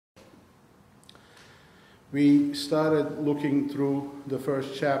We started looking through the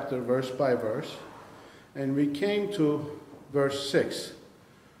first chapter, verse by verse, and we came to verse 6.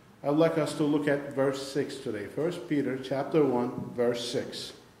 I'd like us to look at verse 6 today. 1 Peter chapter 1, verse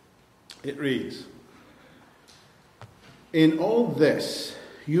 6. It reads, "In all this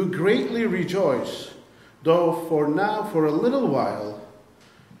you greatly rejoice, though for now, for a little while,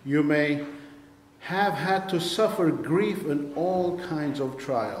 you may have had to suffer grief in all kinds of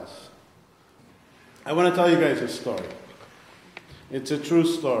trials." I want to tell you guys a story. It's a true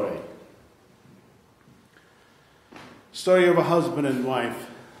story. Story of a husband and wife.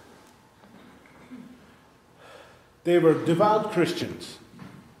 They were devout Christians,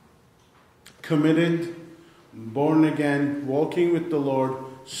 committed, born again, walking with the Lord,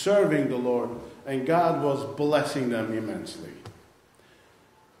 serving the Lord, and God was blessing them immensely.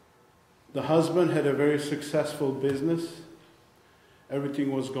 The husband had a very successful business.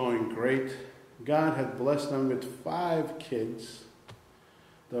 Everything was going great. God had blessed them with 5 kids.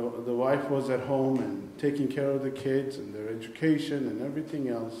 The wife was at home and taking care of the kids and their education and everything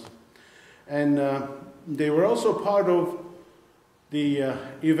else. And they were also part of the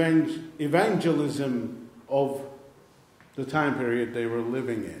evangelism of the time period they were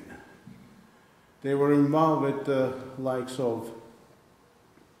living in. They were involved with the likes of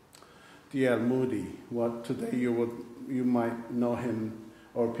D.L. Moody, what today you might know him,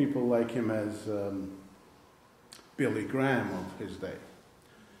 or people like him as Billy Graham of his day.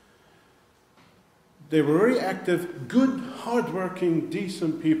 They were very active, good, hardworking,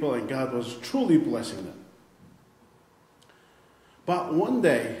 decent people, and God was truly blessing them. But one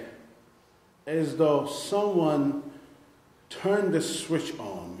day, as though someone turned the switch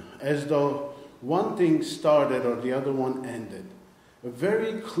on, as though one thing started or the other one ended, a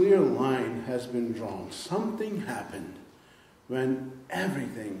very clear line has been drawn. Something happened when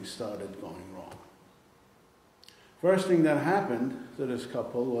everything started going wrong. First thing that happened to this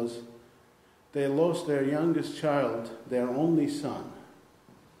couple was they lost their youngest child, their only son.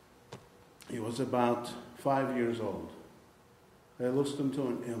 He was about 5 years old. They lost him to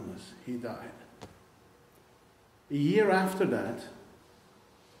an illness. He died. A year after that,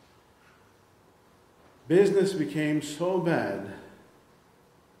 business became so bad,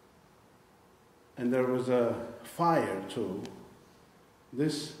 and there was a fire too.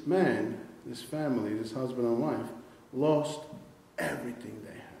 This man, this family, this husband and wife, lost everything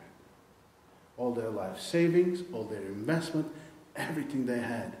they had. All their life savings, all their investment, everything they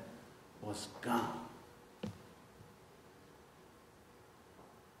had was gone.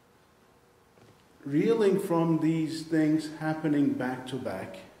 Reeling from these things happening back to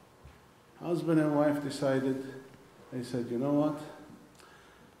back, husband and wife decided, they said, you know what?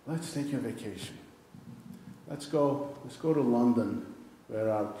 Let's take a vacation. Let's go to London, where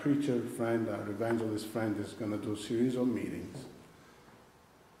our preacher friend, our evangelist friend is going to do a series of meetings.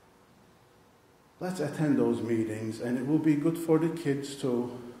 Let's attend those meetings, and it will be good for the kids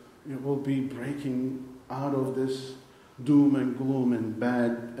too. It will be breaking out of this doom and gloom and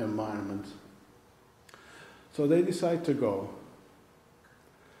bad environment. So they decide to go.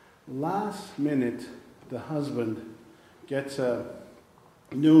 Last minute, the husband gets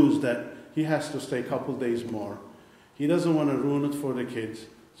news that he has to stay a couple days more. He doesn't want to ruin it for the kids,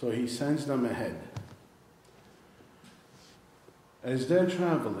 so he sends them ahead. As they're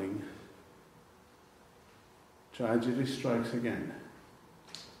traveling, tragedy strikes again.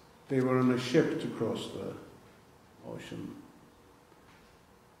 They were on a ship to cross the ocean.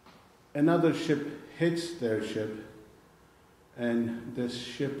 Another ship hits their ship, and this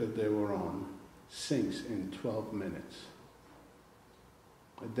ship that they were on sinks in 12 minutes.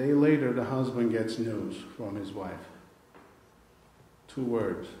 A day later, the husband gets news from his wife. 2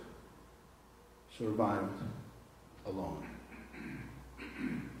 words: survived alone.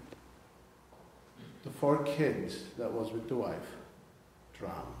 The 4 kids that was with the wife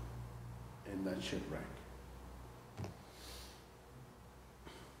drowned in that shipwreck.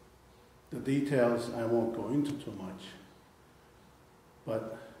 The details I won't go into too much,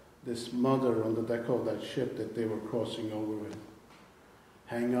 but this mother on the deck of that ship that they were crossing over with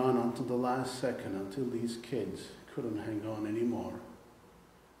hang on until the last second, until these kids couldn't hang on anymore,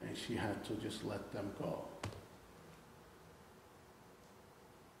 and she had to just let them go.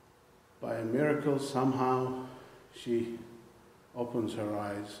 By a miracle, somehow, she opens her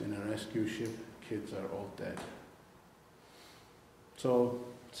eyes in a rescue ship. Kids are all dead. So,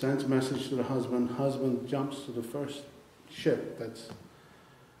 sends message to the husband. Husband jumps to the first ship that's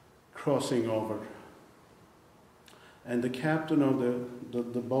crossing over. And the captain of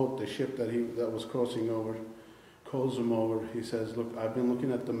the boat, the ship that was crossing over, calls him over. He says, look, I've been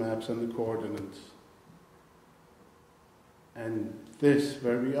looking at the maps and the coordinates. And this,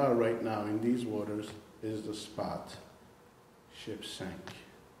 where we are right now in these waters, is the spot ship sank.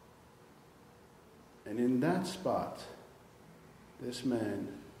 And in that spot, this man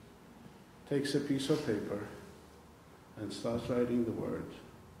takes a piece of paper and starts writing the words,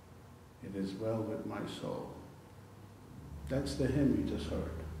 "It is well with my soul." That's the hymn you just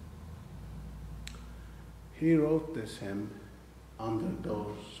heard. He wrote this hymn under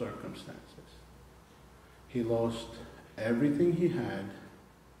those circumstances. He lost everything he had,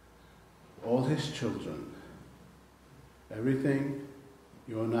 all his children, everything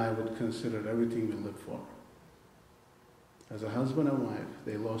you and I would consider everything we live for. As a husband and wife,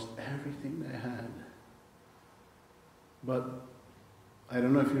 they lost everything they had. But I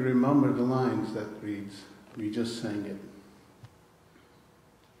don't know if you remember the lines that reads, we just sang it.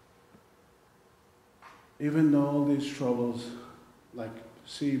 Even though all these troubles, like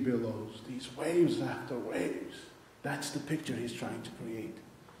sea billows, these waves after waves, that's the picture he's trying to create.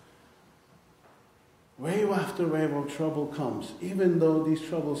 Wave after wave of trouble comes. Even though these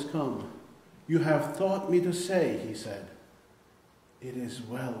troubles come, you have taught me to say, he said, "It is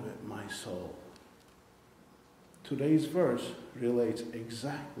well with my soul." Today's verse relates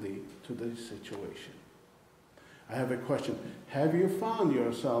exactly to this situation. I have a question. Have you found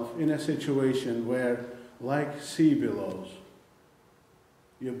yourself in a situation where, like sea billows,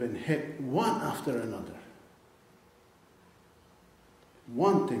 you've been hit one after another?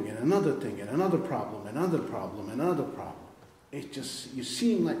 One thing and another thing and another problem, another problem, another problem. It just, you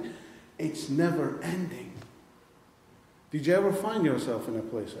seem like it's never ending. Did you ever find yourself in a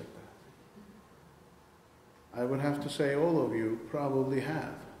place like that? I would have to say all of you probably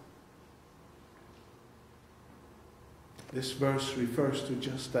have. This verse refers to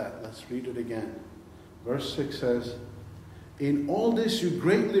just that. Let's read it again. Verse 6 says, "In all this you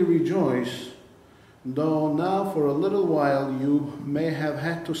greatly rejoice, though now for a little while you may have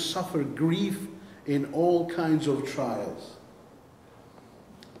had to suffer grief in all kinds of trials."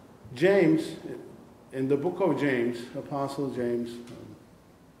 James, in the book of James, Apostle James,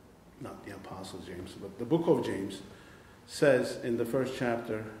 not the Apostle James, but the book of James, says in the first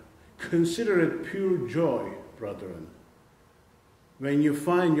chapter, "Consider it pure joy, brethren, when you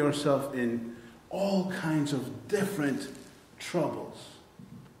find yourself in all kinds of different troubles."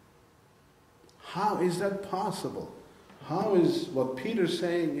 How is that possible? How is what Peter's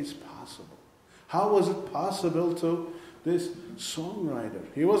saying is possible? How was it possible to this songwriter?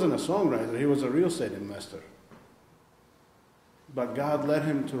 He wasn't a songwriter, he was a real estate investor. But God led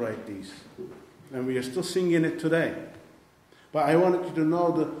him to write these. And we are still singing it today. But I wanted you to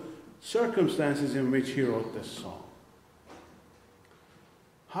know the circumstances in which he wrote this song.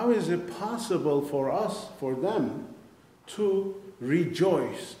 How is it possible for us, for them, to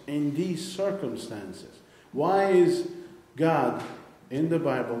rejoice in these circumstances? Why is God in the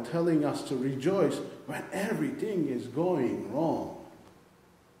Bible telling us to rejoice when everything is going wrong?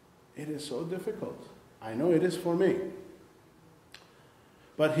 It is so difficult. I know it is for me.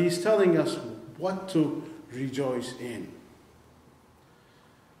 But he's telling us what to rejoice in.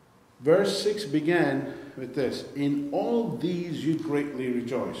 Verse 6 began with this, "In all these you greatly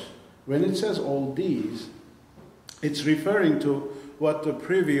rejoice." When it says all these, it's referring to what the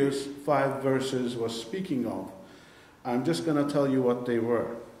previous 5 verses was speaking of. I'm just going to tell you what they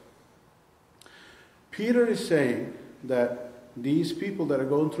were. Peter is saying that these people that are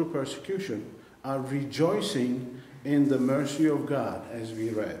going through persecution are rejoicing in the mercy of God, as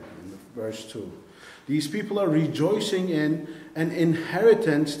we read in verse 2. These people are rejoicing in an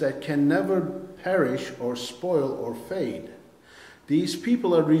inheritance that can never perish or spoil or fade. These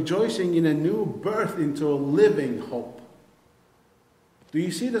people are rejoicing in a new birth into a living hope. Do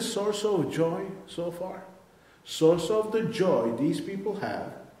you see the source of joy so far? Source of the joy these people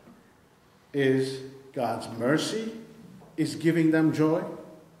have is God's mercy is giving them joy.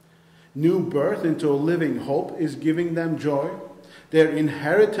 New birth into a living hope is giving them joy. Their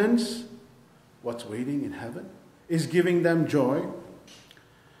inheritance, what's waiting in heaven, is giving them joy.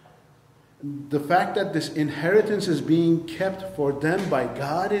 The fact that this inheritance is being kept for them by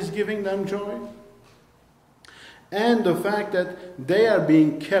God is giving them joy. And the fact that they are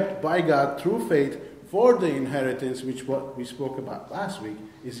being kept by God through faith for the inheritance, which what we spoke about last week,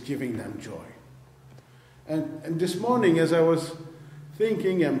 is giving them joy. And this morning, as I was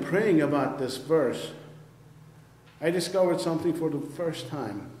thinking and praying about this verse, I discovered something for the first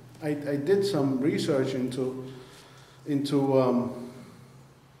time. I did some research into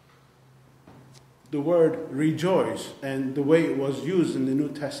the word rejoice and the way it was used in the New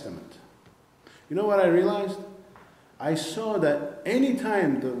Testament. You know what I realized? I saw that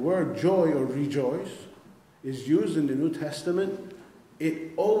anytime the word joy or rejoice is used in the New Testament,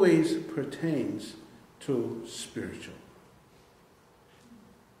 it always pertains to spiritual.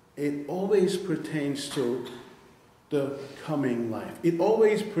 It always pertains to the coming life. It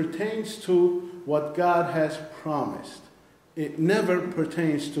always pertains to what God has promised. It never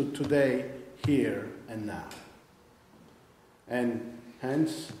pertains to today, here, and now. And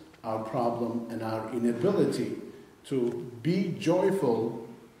hence our problem and our inability to be joyful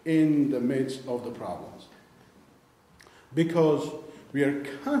in the midst of the problems. Because we are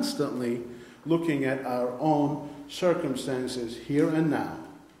constantly looking at our own circumstances here and now.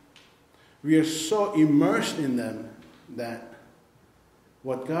 We are so immersed in them that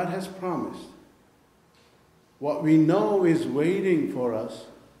what God has promised, what we know is waiting for us,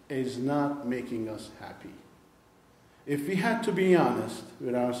 is not making us happy. If we had to be honest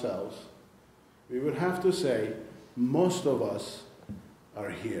with ourselves, we would have to say most of us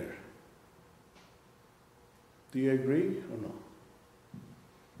are here. Do you agree or no?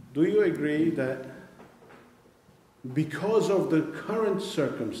 Do you agree that because of the current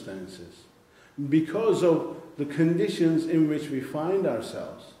circumstances, because of the conditions in which we find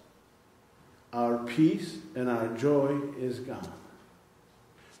ourselves, our peace and our joy is gone?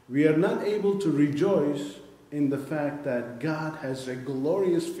 We are not able to rejoice in the fact that God has a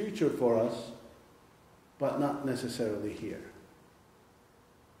glorious future for us, but not necessarily here.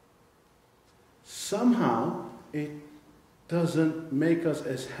 Somehow, it doesn't make us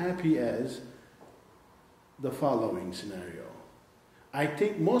as happy as the following scenario. I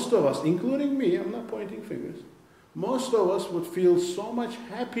think most of us, including me, I'm not pointing fingers, most of us would feel so much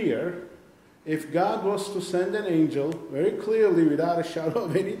happier if God was to send an angel very clearly, without a shadow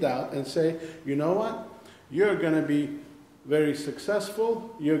of any doubt, and say, you know what? You're going to be very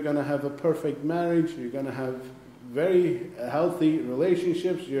successful. You're going to have a perfect marriage. You're going to have very healthy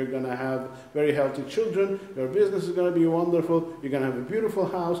relationships. You're going to have very healthy children. Your business is going to be wonderful. You're going to have a beautiful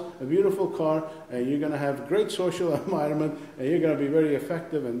house, a beautiful car, and you're going to have great social environment, and you're going to be very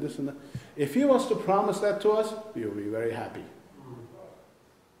effective and this and that. If he was to promise that to us, we will be very happy.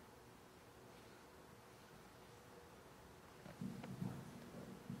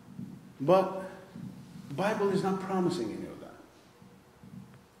 But the Bible is not promising any of that.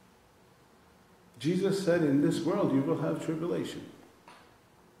 Jesus said, in this world you will have tribulation.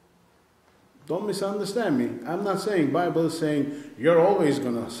 Don't misunderstand me. I'm not saying, the Bible is saying, you're always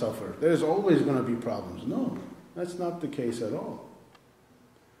going to suffer. There's always going to be problems. No, that's not the case at all.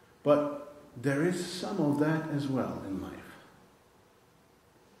 But there is some of that as well in life.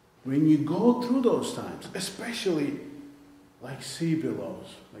 When you go through those times, especially like sea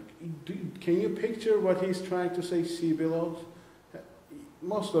billows. Can you picture what he's trying to say, sea billows?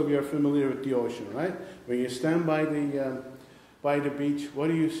 Most of you are familiar with the ocean, right? When you stand by the beach, what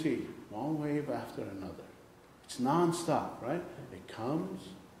do you see? One wave after another. It's non-stop, right? It comes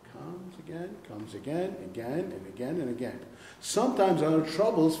again, again, and again. Sometimes our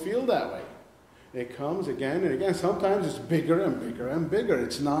troubles feel that way. It comes again and again. Sometimes it's bigger and bigger and bigger.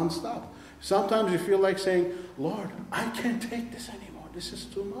 It's non-stop. Sometimes you feel like saying, Lord, I can't take this anymore. This is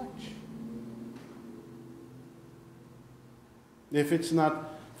too much. If it's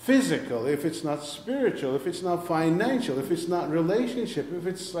not physical, if it's not spiritual, if it's not financial, if it's not relationship, if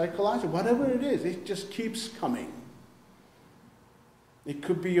it's psychological, whatever it is, it just keeps coming. It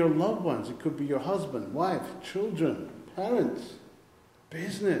could be your loved ones. It could be your husband, wife, children, parents,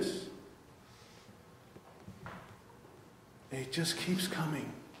 business. It just keeps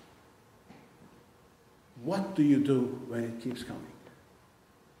coming. What do you do when it keeps coming?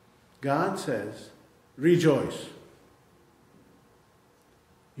 God says, rejoice.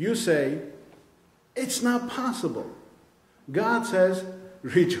 You say, it's not possible. God says,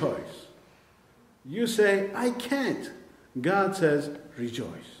 rejoice. You say, I can't. God says,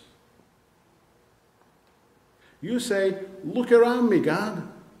 rejoice. You say, look around me, God.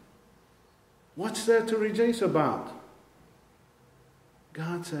 What's there to rejoice about?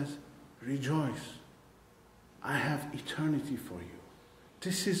 God says, rejoice. I have eternity for you.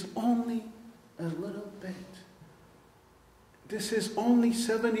 This is only a little bit. This is only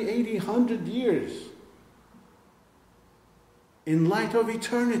 70, 80, 100 years. In light of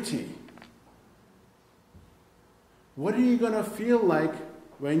eternity. What are you going to feel like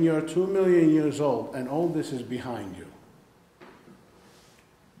when you're 2 million years old and all this is behind you?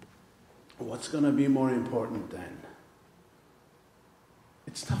 What's going to be more important then?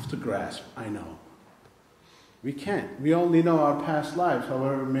 It's tough to grasp, I know. We can't. We only know our past lives,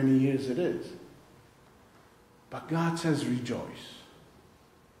 however many years it is. But God says rejoice.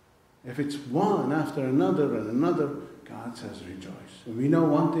 If it's one after another and another, God says rejoice. And we know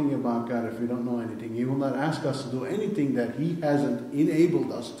one thing about God, if we don't know anything, He will not ask us to do anything that He hasn't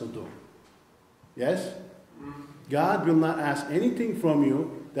enabled us to do. Yes? God will not ask anything from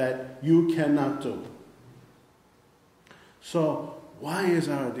you that you cannot do. So, why is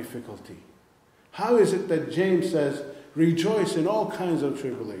our difficulty? How is it that James says, rejoice in all kinds of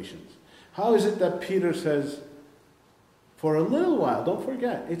tribulations? How is it that Peter says, for a little while, don't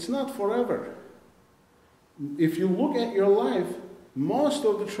forget, it's not forever. If you look at your life, most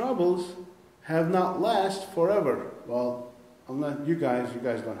of the troubles have not lasted forever. Well, you guys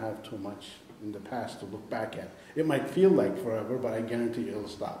don't have too much in the past to look back at. It might feel like forever, but I guarantee you it'll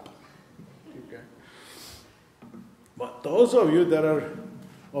stop. Okay. But those of you that are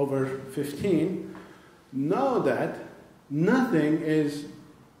over 15 know that nothing is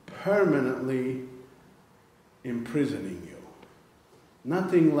permanently imprisoning you.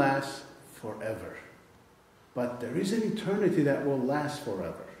 Nothing lasts forever. But there is an eternity that will last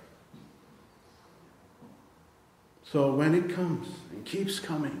forever. So when it comes and keeps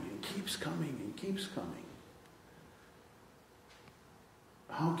coming and keeps coming and keeps coming,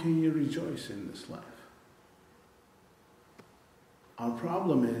 how can you rejoice in this life? Our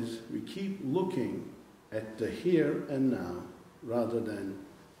problem is we keep looking at the here and now rather than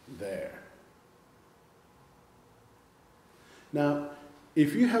there. Now,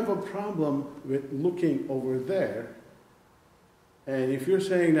 if you have a problem with looking over there, and if you're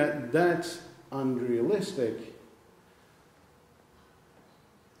saying that that's unrealistic,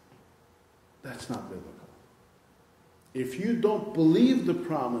 that's not biblical. If you don't believe the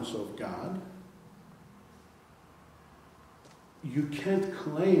promise of God, you can't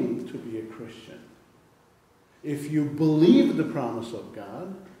claim to be a Christian. If you believe the promise of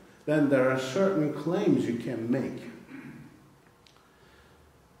God, then there are certain claims you can make.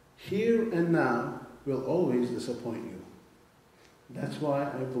 Here and now will always disappoint you. That's why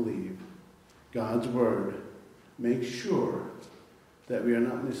I believe God's Word makes sure that we are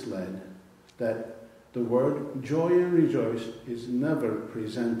not misled, that the word joy and rejoice is never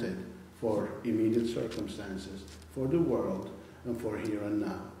presented for immediate circumstances, for the world, and for here and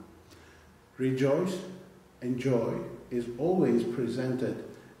now. Rejoice and joy is always presented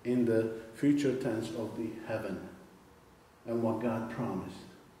in the future tense of the heaven and what God promised.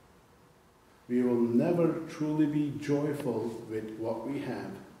 We will never truly be joyful with what we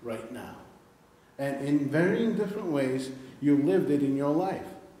have right now. And in varying different ways, you lived it in your life.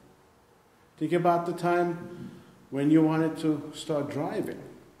 Think about the time when you wanted to start driving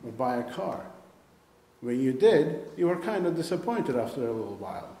or buy a car. When you did, you were kind of disappointed after a little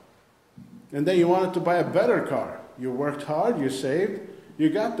while. And then you wanted to buy a better car. You worked hard, you saved, you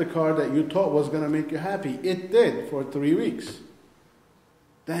got the car that you thought was going to make you happy. It did for 3 weeks.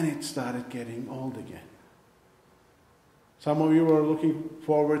 Then it started getting old again. Some of you were looking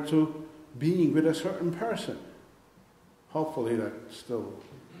forward to being with a certain person. Hopefully that's still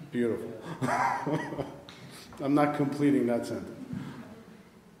beautiful. I'm not completing that sentence.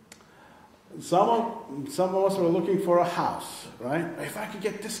 Some of us were looking for a house, right? If I could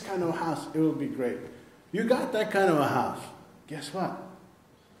get this kind of a house, it would be great. You got that kind of a house. Guess what?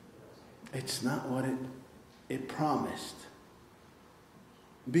 It's not what it promised.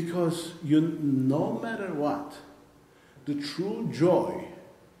 Because no matter what, the true joy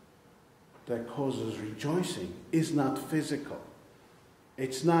that causes rejoicing is not physical.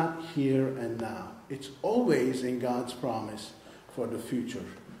 It's not here and now. It's always in God's promise for the future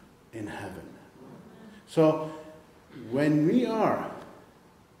in heaven. So when we are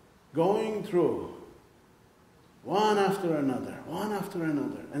going through one after another,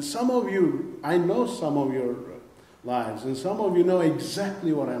 and some of you, I know some of your lives, and some of you know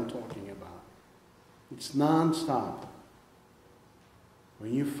exactly what I'm talking about. It's non-stop.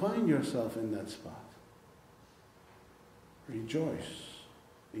 When you find yourself in that spot, rejoice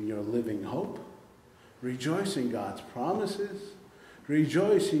in your living hope, rejoice in God's promises,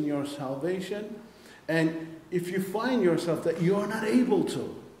 rejoice in your salvation, and if you find yourself that you are not able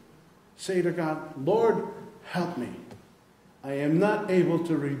to, say to God, Lord, help me. I am not able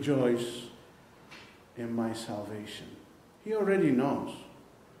to rejoice in my salvation. He already knows.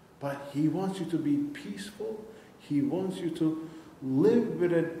 But He wants you to be peaceful. He wants you to live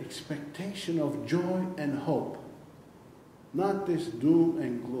with an expectation of joy and hope. Not this doom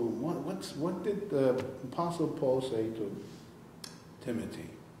and gloom. What did the Apostle Paul say to Timothy?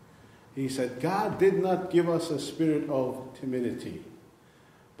 He said, God did not give us a spirit of timidity,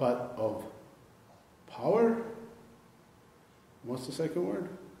 but of power. What's the second word?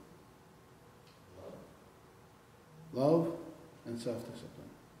 Love and self-discipline.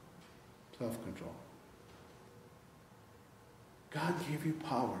 Self-control. God gave you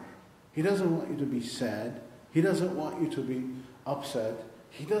power. He doesn't want you to be sad. He doesn't want you to be upset.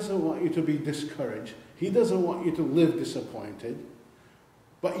 He doesn't want you to be discouraged. He doesn't want you to live disappointed.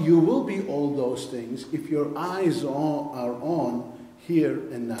 But you will be all those things if your eyes are on here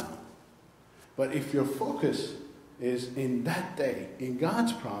and now. But if your focus is in that day, in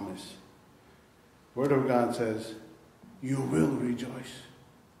God's promise, Word of God says, you will rejoice.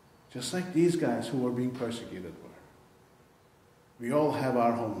 Just like these guys who were being persecuted were. We all have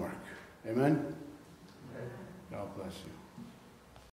our homework. Amen? God bless you.